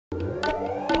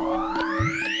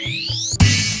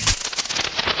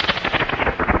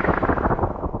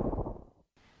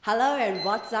Hello and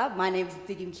what's up? My name is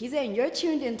Ziggy Mkhize and you're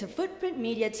tuned into Footprint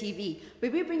Media TV,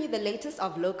 where we bring you the latest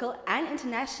of local and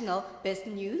international best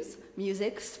news,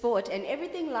 music, sport, and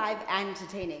everything live and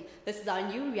entertaining. This is our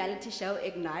new reality show,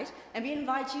 Ignite, and we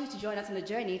invite you to join us on the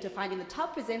journey to finding the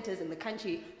top presenters in the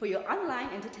country for your online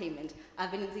entertainment.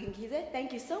 I've been Ziggy Mkhize.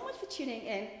 Thank you so much for tuning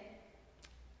in.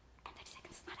 And 30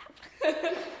 seconds is not up.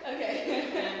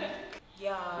 Okay.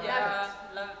 Yeah.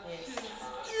 Love it.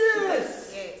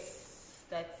 Yes! Yes.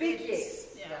 That's Big it.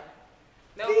 yes. Yeah.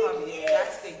 No Big problem. yes.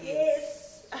 That's the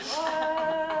yes.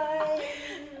 Why?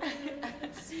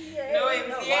 No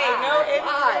MCA. Why? No MCA.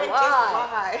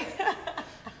 Why?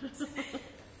 Just why?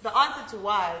 The answer to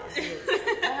why is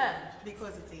yes.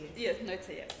 Because it's a yes. Yes, no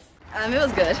to yes. It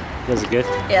was good. Was it good?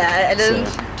 Yeah, I didn't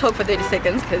talk for 30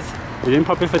 seconds because... You didn't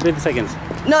pop in for 30 seconds?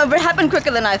 No, but it happened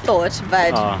quicker than I thought,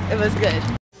 but Oh. it was good.